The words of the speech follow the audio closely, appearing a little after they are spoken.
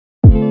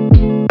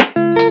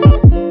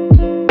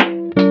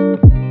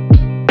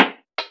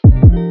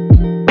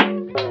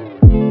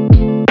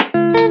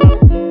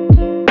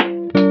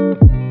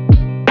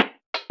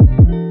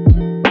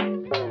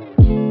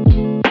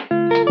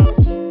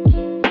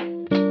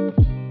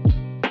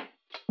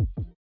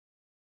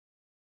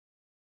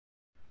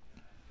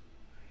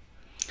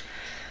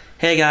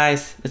Hey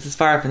guys, this is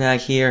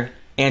FireFanatic here,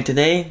 and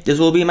today this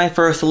will be my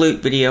first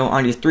salute video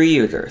on these 3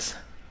 users.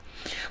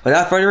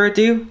 Without further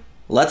ado,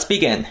 let's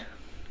begin.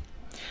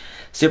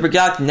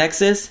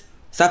 SuperGalaxyNexus,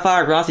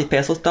 SapphireRozi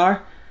PastelStar,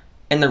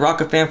 and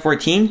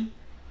TheRockoFan14.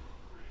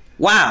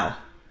 Wow!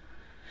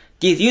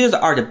 These users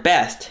are the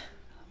best.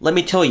 Let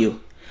me tell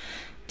you,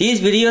 these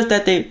videos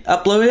that they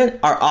uploaded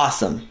are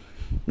awesome.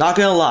 Not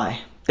gonna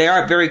lie, they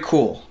are very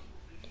cool.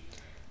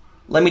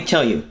 Let me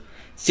tell you,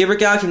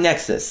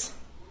 SuperGalaxyNexus.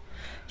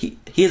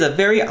 He is a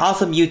very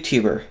awesome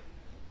YouTuber,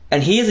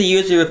 and he is a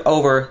user with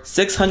over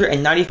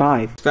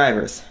 695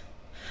 subscribers,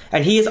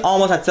 and he is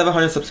almost at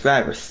 700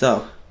 subscribers,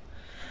 so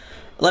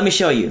let me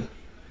show you.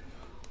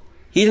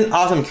 He's an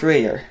awesome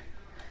creator.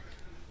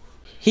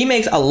 He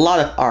makes a lot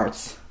of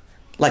arts,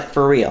 like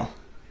for real.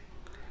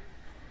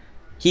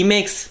 He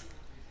makes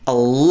a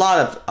lot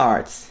of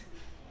arts.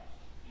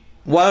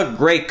 What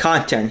great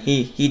content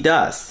he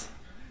does.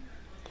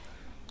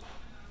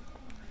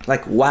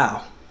 Like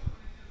wow.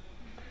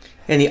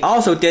 And he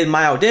also did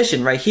my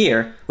audition right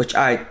here, which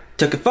I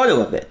took a photo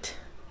of it.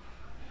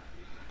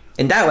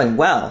 And that went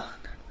well.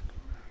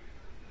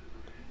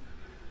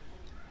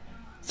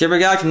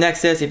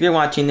 SuperGalaxyNexus, if you're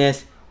watching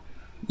this,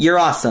 you're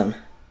awesome.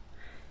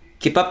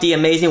 Keep up the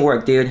amazing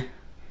work, dude.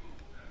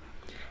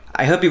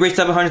 I hope you reach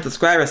 700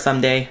 subscribers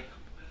someday.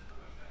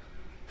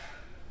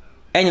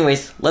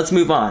 Anyways, let's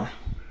move on.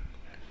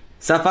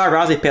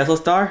 SapphireRozi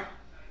PastelStar?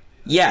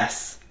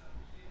 Yes.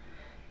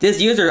 This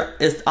user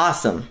is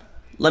awesome.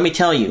 Let me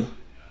tell you.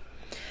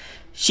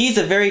 She's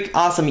a very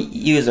awesome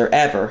user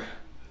ever.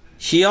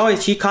 She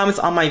comments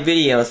on my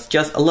videos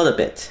just a little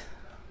bit.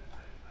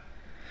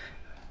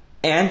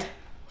 And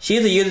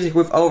she's a user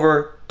with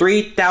over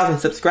 3,000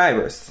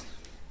 subscribers.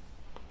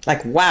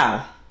 Like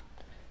wow.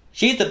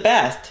 She's the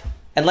best.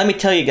 And let me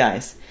tell you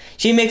guys,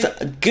 she makes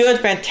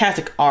good,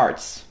 fantastic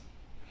arts.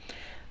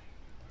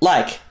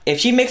 Like, if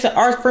she makes an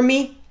art for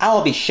me, I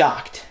will be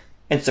shocked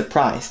and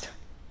surprised.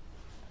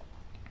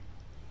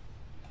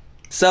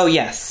 So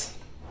yes,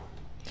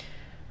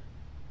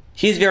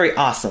 she's very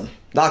awesome,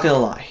 not gonna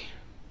lie.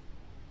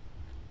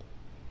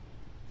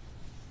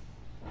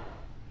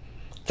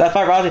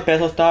 SapphireRozi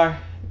PastelStar,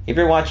 if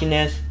you're watching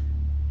this,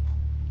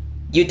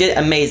 you did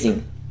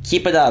amazing.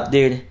 Keep it up,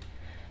 dude.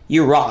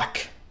 You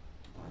rock.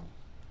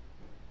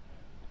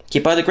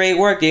 Keep up the great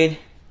work, dude.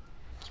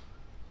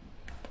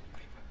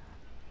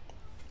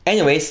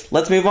 Anyways,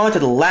 let's move on to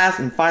the last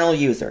and final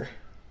user,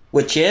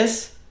 which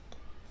is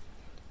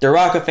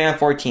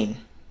TheRockoFan14.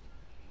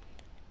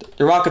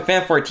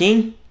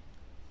 TheRockoFan14?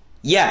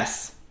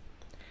 Yes.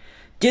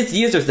 This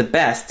user's the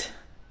best.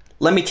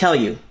 Let me tell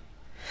you.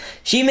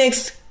 She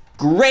makes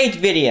great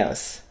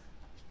videos.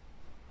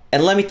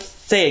 And let me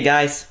say it,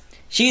 guys.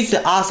 She's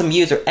the awesome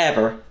user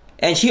ever.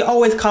 And she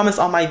always comments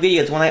on my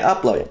videos when I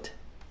upload it.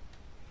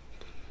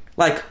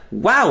 Like,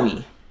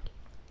 wowie.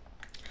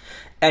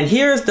 And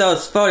here's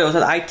those photos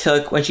that I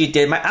took when she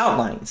did my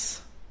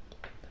outlines.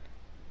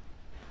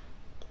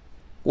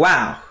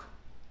 Wow.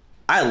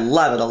 I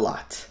love it a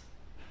lot.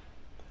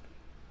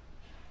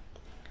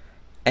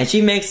 And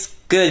she makes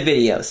good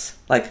videos.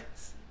 Like,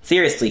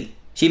 seriously,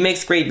 she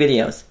makes great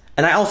videos.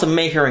 And I also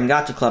make her in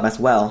Gacha Club as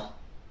well.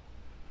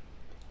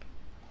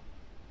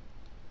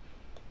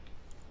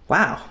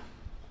 Wow.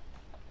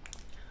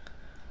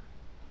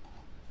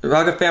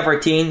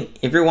 TheRockoFan14,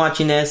 if you're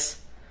watching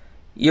this,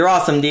 you're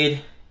awesome,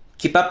 dude.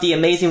 Keep up the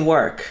amazing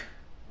work.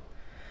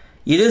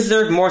 You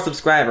deserve more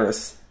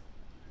subscribers.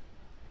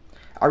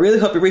 I really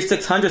hope you reach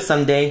 600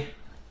 someday.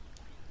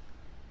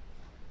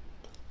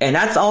 And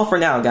that's all for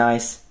now,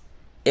 guys.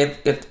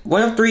 If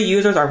one of 3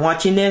 users are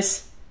watching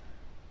this,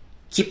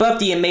 keep up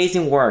the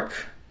amazing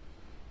work.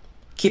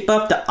 Keep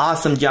up the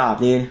awesome job,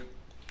 dude.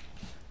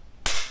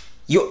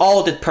 You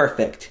all did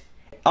perfect.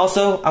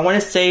 Also, I want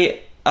to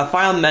say a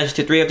final message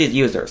to 3 of these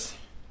users.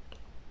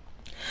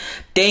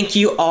 Thank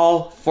you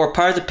all for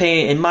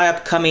participating in my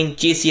upcoming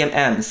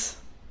GCMMs.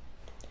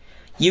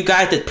 You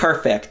guys did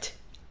perfect.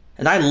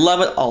 And I love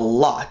it a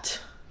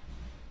lot.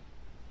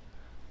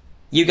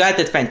 You guys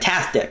did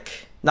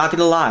fantastic. Not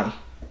gonna lie.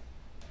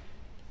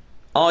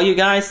 All you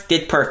guys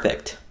did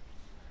perfect.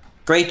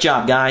 Great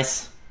job,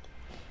 guys.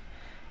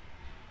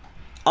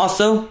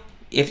 Also,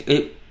 if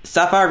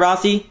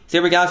SapphireRozi,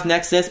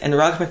 SuperGalaxyNexus, and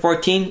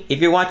TheRockoFan14, if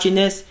you're watching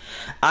this,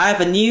 I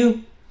have a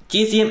new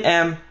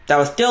GCMM that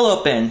was still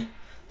open,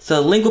 so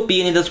the link will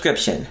be in the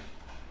description.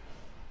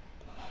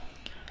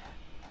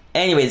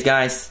 Anyways,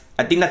 guys,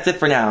 I think that's it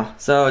for now.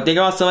 So thank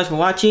you all so much for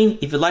watching.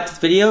 If you liked this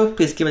video,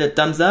 please give it a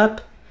thumbs up,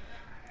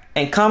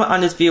 and comment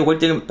on this video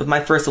what you did with my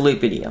first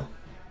salute video.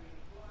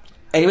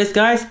 Anyways,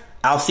 guys,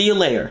 I'll see you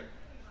later.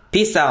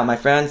 Peace out, my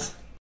friends.